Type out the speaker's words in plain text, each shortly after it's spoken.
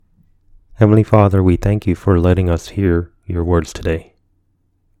Heavenly Father, we thank you for letting us hear your words today.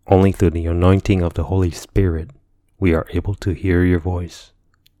 Only through the anointing of the Holy Spirit we are able to hear your voice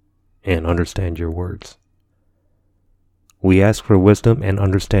and understand your words. We ask for wisdom and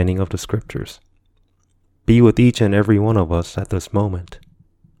understanding of the Scriptures. Be with each and every one of us at this moment,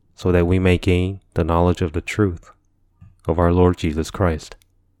 so that we may gain the knowledge of the truth of our Lord Jesus Christ.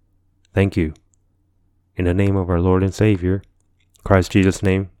 Thank you. In the name of our Lord and Savior, Christ Jesus'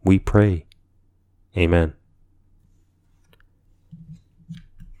 name, we pray. Amen.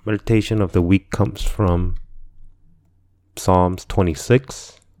 Meditation of the week comes from Psalms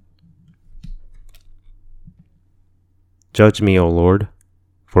 26. Judge me, O Lord,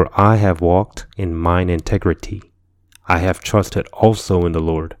 for I have walked in mine integrity. I have trusted also in the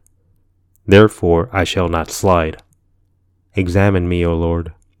Lord. Therefore I shall not slide. Examine me, O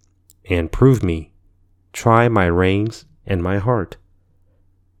Lord, and prove me. Try my reins and my heart.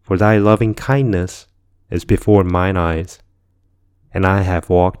 For thy loving kindness is before mine eyes, and I have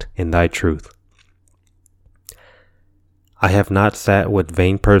walked in thy truth. I have not sat with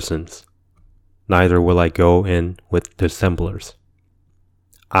vain persons, neither will I go in with dissemblers.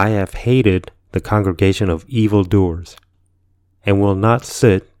 I have hated the congregation of evildoers, and will not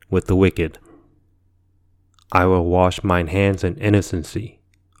sit with the wicked. I will wash mine hands in innocency,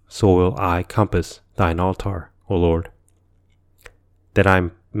 so will I compass thine altar, O Lord, that I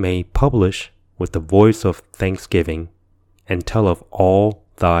may publish with the voice of thanksgiving and tell of all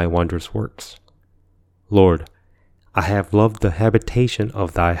thy wondrous works. Lord, I have loved the habitation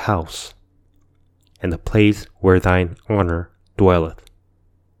of thy house, and the place where thine honor dwelleth.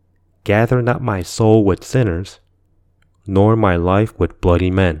 Gather not my soul with sinners, nor my life with bloody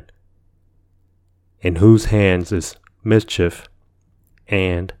men, in whose hands is mischief,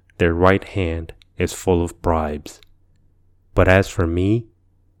 and their right hand is full of bribes. But as for me,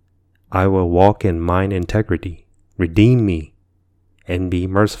 I will walk in mine integrity. Redeem me, and be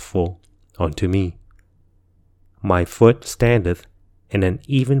merciful unto me. My foot standeth in an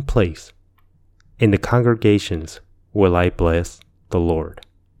even place. In the congregations will I bless the Lord.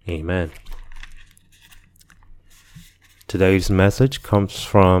 Amen. Today's message comes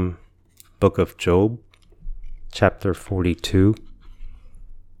from Book of Job, chapter 42,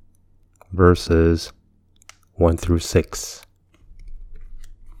 verses 1 through 6.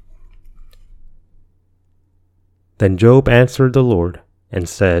 Then Job answered the Lord and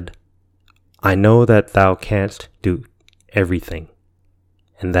said, I know that thou canst do everything,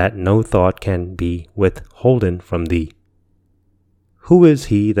 and that no thought can be withholden from thee. Who is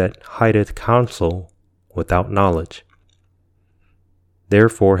he that hideth counsel without knowledge?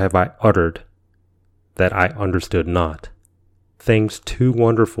 Therefore have I uttered that I understood not, things too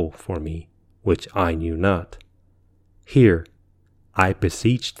wonderful for me, which I knew not. Hear, I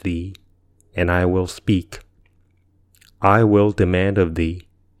beseech thee, and I will speak. I will demand of thee,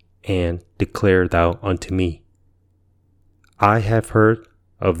 and declare thou unto me. I have heard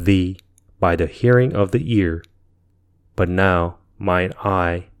of thee by the hearing of the ear, but now mine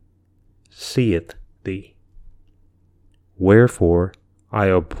eye seeth thee. Wherefore I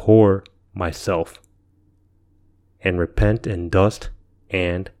abhor myself, and repent in dust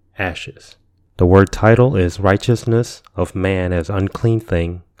and ashes. The word title is Righteousness of Man as Unclean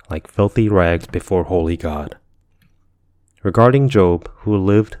Thing, like filthy rags before holy God. Regarding Job, who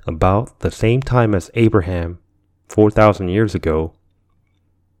lived about the same time as Abraham, 4,000 years ago,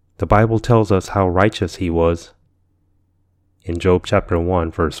 the Bible tells us how righteous he was. In Job chapter 1,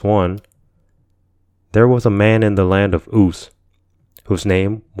 verse 1, there was a man in the land of Uz, whose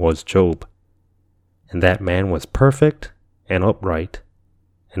name was Job, and that man was perfect and upright,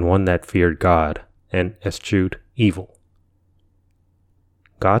 and one that feared God and eschewed evil.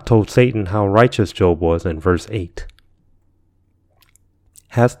 God told Satan how righteous Job was in verse 8.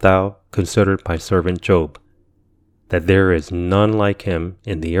 Hast thou considered my servant Job, that there is none like him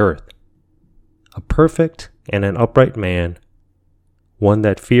in the earth, a perfect and an upright man, one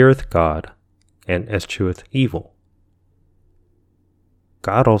that feareth God and escheweth evil?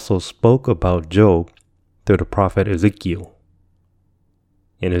 God also spoke about Job through the prophet Ezekiel.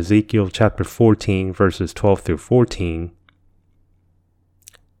 In Ezekiel chapter 14, verses 12 through 14,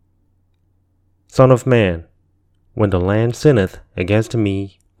 Son of man, when the land sinneth against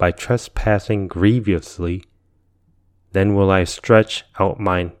me by trespassing grievously, then will I stretch out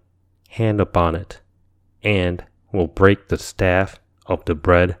mine hand upon it, and will break the staff of the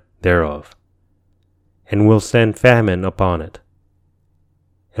bread thereof, and will send famine upon it,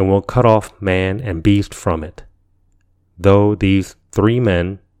 and will cut off man and beast from it. Though these three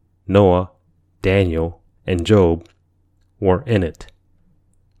men, Noah, Daniel, and Job, were in it,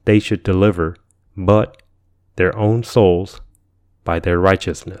 they should deliver, but their own souls by their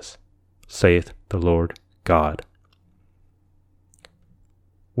righteousness, saith the Lord God.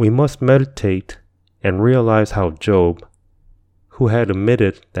 We must meditate and realize how Job, who had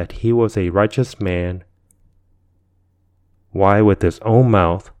admitted that he was a righteous man, why with his own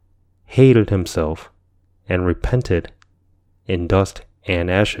mouth hated himself and repented in dust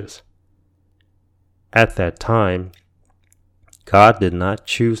and ashes. At that time, God did not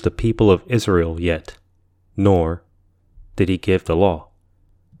choose the people of Israel yet, nor did he give the law.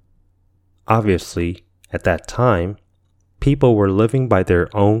 Obviously, at that time, people were living by their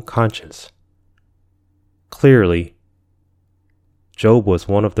own conscience. Clearly, Job was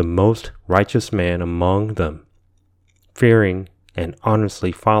one of the most righteous men among them, fearing and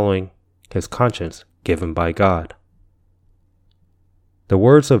honestly following his conscience given by God. The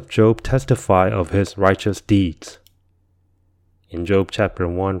words of Job testify of his righteous deeds. In Job chapter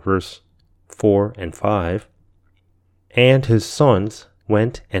 1 verse 4 and 5, and his sons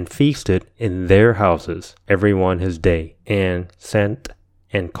went and feasted in their houses, every one his day, and sent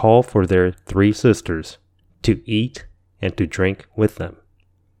and called for their 3 sisters to eat and to drink with them.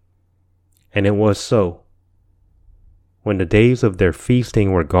 And it was so. When the days of their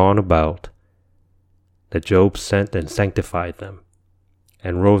feasting were gone about, that Job sent and sanctified them,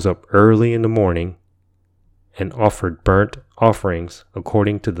 and rose up early in the morning, and offered burnt offerings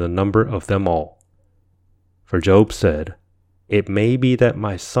according to the number of them all. For Job said, It may be that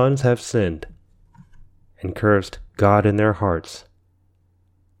my sons have sinned, and cursed God in their hearts.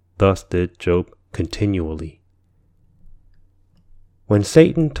 Thus did Job continually. When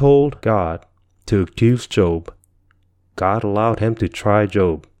Satan told God to accuse Job, God allowed him to try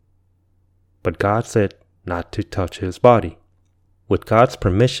Job, but God said not to touch his body. With God's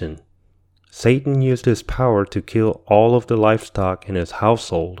permission, Satan used his power to kill all of the livestock in his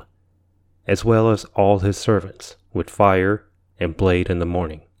household, as well as all his servants, with fire and blade in the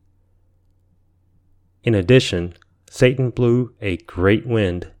morning. In addition, Satan blew a great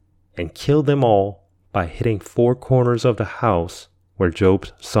wind and killed them all by hitting 4 corners of the house where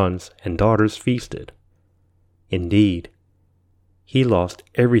Job's sons and daughters feasted. Indeed, he lost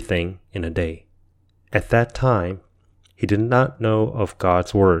everything in a day. At that time, he did not know of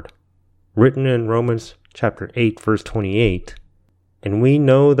God's word, written in Romans chapter 8 verse 28, and we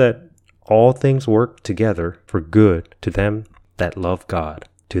know that all things work together for good to them that love God,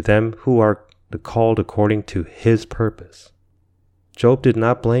 to them who are called according to his purpose. Job did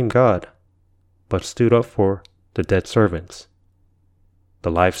not blame God, but stood up for the dead servants,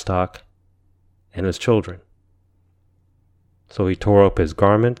 the livestock, and his children. So he tore up his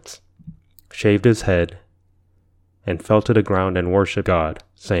garments, shaved his head, and fell to the ground and worshipped God,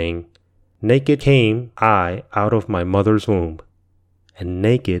 saying, Naked came I out of my mother's womb, and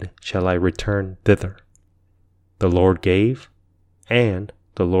naked shall I return thither. The Lord gave, and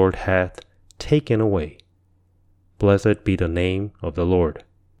the Lord hath taken away. Blessed be the name of the Lord.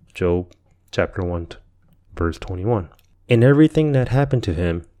 Job chapter 1 verse 21. In everything that happened to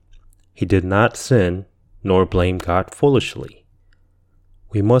him, he did not sin nor blame God foolishly.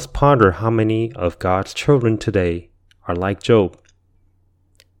 We must ponder how many of God's children today are like Job,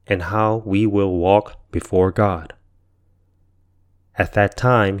 and how we will walk before God. At that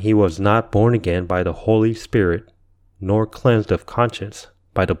time he was not born again by the Holy Spirit, nor cleansed of conscience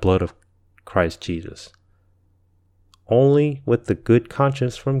by the blood of Christ Jesus. Only with the good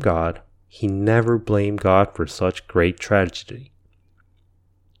conscience from God, he never blamed God for such great tragedy.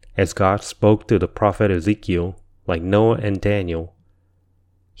 As God spoke to the prophet Ezekiel, like Noah and Daniel,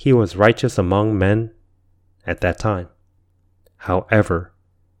 he was righteous among men at that time. However,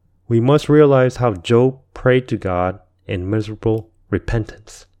 we must realize how Job prayed to God in miserable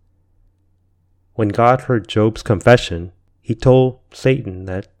repentance. When God heard Job's confession, he told Satan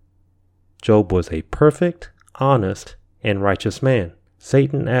that Job was a perfect, honest, and righteous man.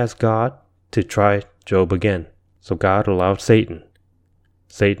 Satan asked God to try Job again, so God allowed Satan.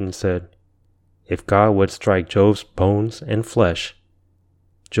 Satan said, If God would strike Job's bones and flesh,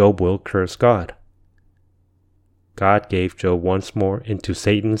 Job will curse God. God gave Job once more into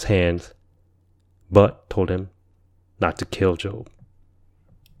Satan's hands, but told him not to kill Job.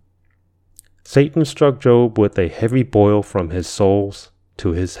 Satan struck Job with a heavy boil from his soles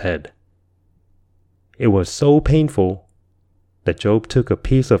to his head. It was so painful that Job took a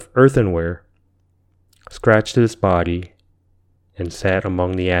piece of earthenware, scratched his body, and sat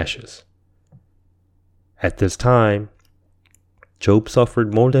among the ashes. At this time, Job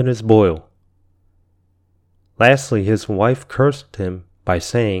suffered more than his boil. Lastly, his wife cursed him by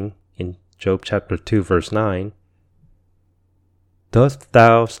saying, in Job chapter 2 verse 9, Dost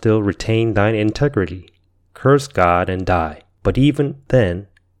thou still retain thine integrity? Curse God and die. But even then,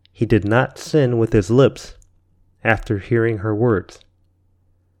 he did not sin with his lips after hearing her words.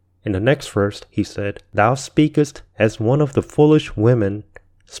 In the next verse, he said, Thou speakest as one of the foolish women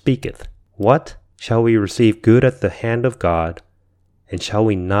speaketh. What? Shall we receive good at the hand of God, and shall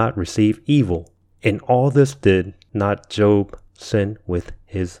we not receive evil? In all this did not Job sin with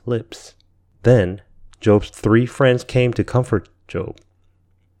his lips. Then Job's 3 friends came to comfort Job.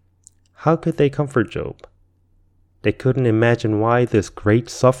 How could they comfort Job? They couldn't imagine why this great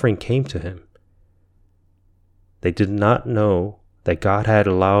suffering came to him. They did not know that God had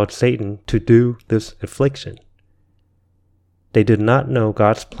allowed Satan to do this affliction. They did not know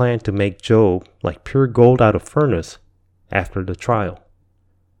God's plan to make Job like pure gold out of furnace after the trial.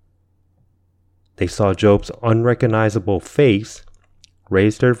 They saw Job's unrecognizable face,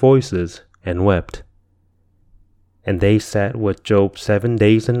 raised their voices, and wept. And they sat with Job 7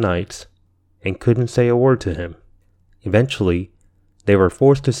 days and nights and couldn't say a word to him. Eventually, they were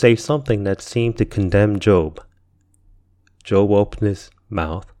forced to say something that seemed to condemn Job. Job opened his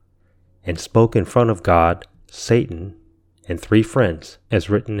mouth and spoke in front of God, Satan, and 3 friends, as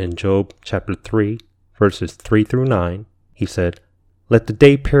written in Job chapter 3, verses 3 through 9. He said, Let the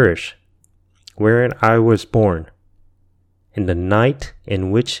day perish, wherein I was born, in the night in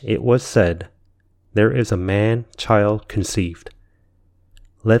which it was said, There is a man-child conceived.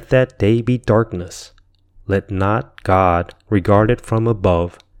 Let that day be darkness. Let not God regard it from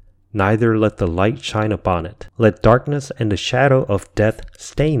above, neither let the light shine upon it. Let darkness and the shadow of death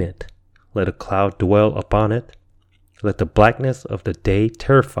stain it. Let a cloud dwell upon it. Let the blackness of the day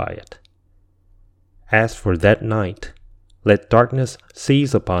terrify it. As for that night, let darkness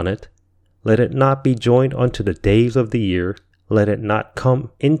seize upon it. Let it not be joined unto the days of the year. Let it not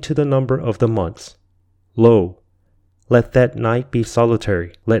come into the number of the months. Lo, let that night be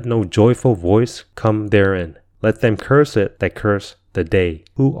solitary. Let no joyful voice come therein. Let them curse it that curse the day,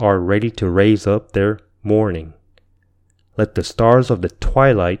 who are ready to raise up their mourning. Let the stars of the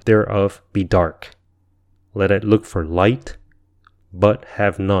twilight thereof be dark. Let it look for light, but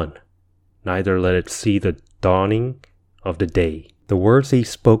have none. Neither let it see the dawning of the day. The words he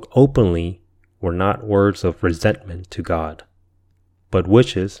spoke openly were not words of resentment to God, but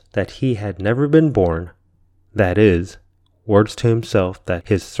wishes that he had never been born, that is, words to himself that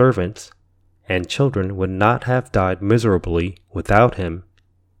his servants and children would not have died miserably without him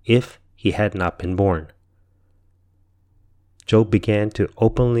if he had not been born. Job began to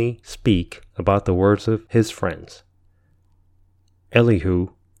openly speak about the words of his friends. Elihu,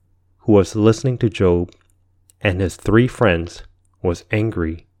 who was listening to Job, and his 3 friends, was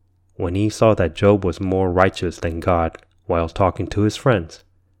angry when he saw that Job was more righteous than God while talking to his friends.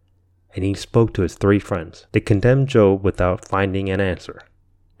 And he spoke to his 3 friends. They condemned Job without finding an answer.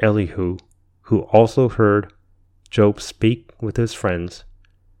 Elihu, who also heard Job speak with his friends,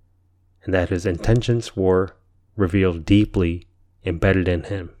 and that his intentions were revealed deeply embedded in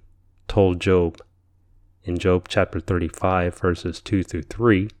him, told Job in Job chapter 35, verses 2 through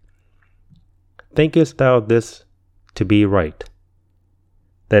 3, Thinkest thou this to be right,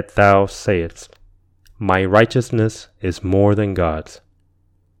 that thou sayest, My righteousness is more than God's?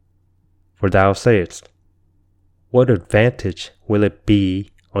 For thou sayest, What advantage will it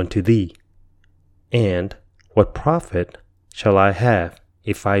be unto thee? And what profit shall I have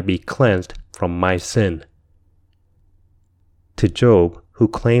if I be cleansed from my sin? To Job, who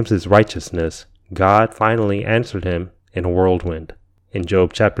claims his righteousness, God finally answered him in a whirlwind. In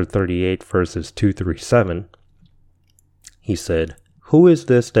Job chapter 38, verses 2 through 7, he said, Who is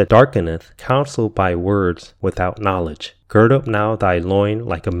this that darkeneth counsel by words without knowledge? Gird up now thy loin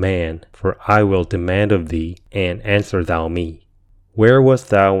like a man, for I will demand of thee, and answer thou me. Where wast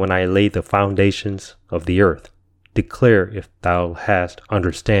thou when I laid the foundations of the earth? Declare if thou hast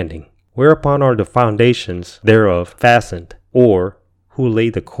understanding. Whereupon are the foundations thereof fastened, or who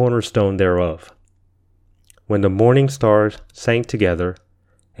laid the cornerstone thereof? When the morning stars sang together,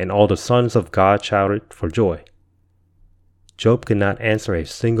 and all the sons of God shouted for joy. Job could not answer a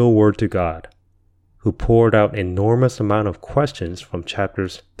single word to God, who poured out enormous amount of questions from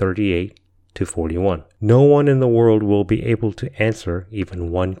chapters 38 to 41. No one in the world will be able to answer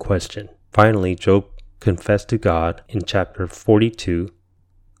even one question. Finally, Job confessed to God in chapter 42,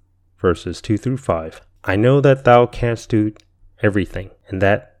 verses 2 through 5. I know that thou canst do everything, and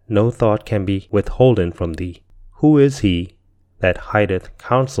that no thought can be withholden from thee. Who is he that hideth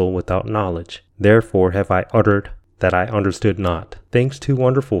counsel without knowledge? Therefore have I uttered that I understood not, things too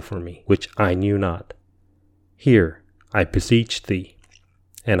wonderful for me, which I knew not. Hear, I beseech thee,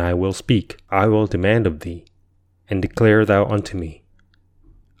 and I will speak. I will demand of thee, and declare thou unto me.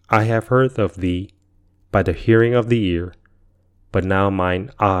 I have heard of thee by the hearing of the ear, but now mine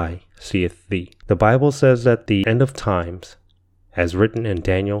eye seeth thee. The Bible says that the end of times, as written in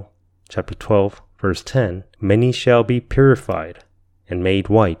Daniel chapter 12, verse 10, many shall be purified and made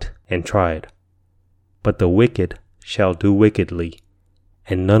white and tried. But the wicked shall do wickedly,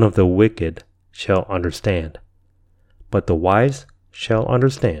 and none of the wicked shall understand. But the wise shall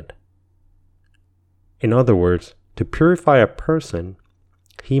understand. In other words, to purify a person,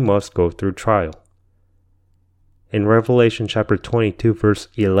 he must go through trial. In Revelation chapter 22, verse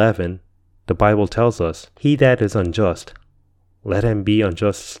 11, the Bible tells us, "He that is unjust, let him be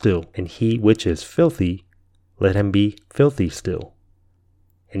unjust still, and he which is filthy, let him be filthy still.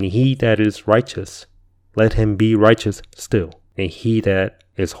 And he that is righteous, let him be righteous still. And he that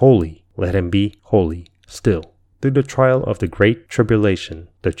is holy, let him be holy still." Through the trial of the great tribulation,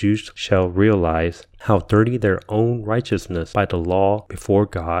 the Jews shall realize how dirty their own righteousness by the law before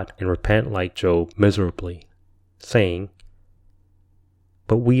God and repent like Job miserably, saying,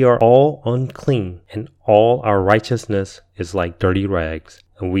 "But we are all unclean, and all our righteousness is like dirty rags,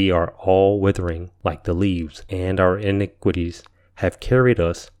 and we are all withering like the leaves, and our iniquities have carried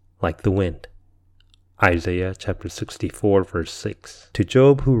us like the wind." Isaiah chapter 64, verse 6. To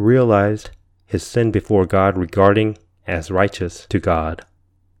Job, who realized his sin before God regarding as righteous to God,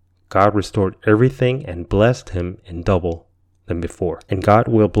 God restored everything and blessed him in double than before. And God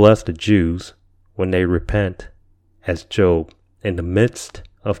will bless the Jews when they repent as Job in the midst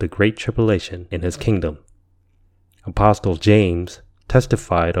of the great tribulation in his kingdom. Apostle James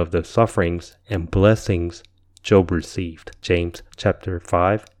testified of the sufferings and blessings Job received. James chapter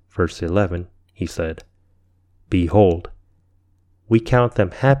 5, verse 11, he said, "Behold, we count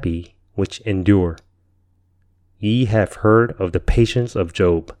them happy which endure. Ye have heard of the patience of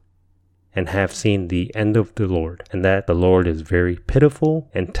Job, and have seen the end of the Lord, and that the Lord is very pitiful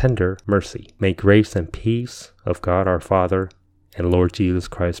and tender mercy. May grace and peace of God our Father and Lord Jesus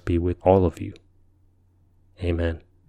Christ be with all of you. Amen."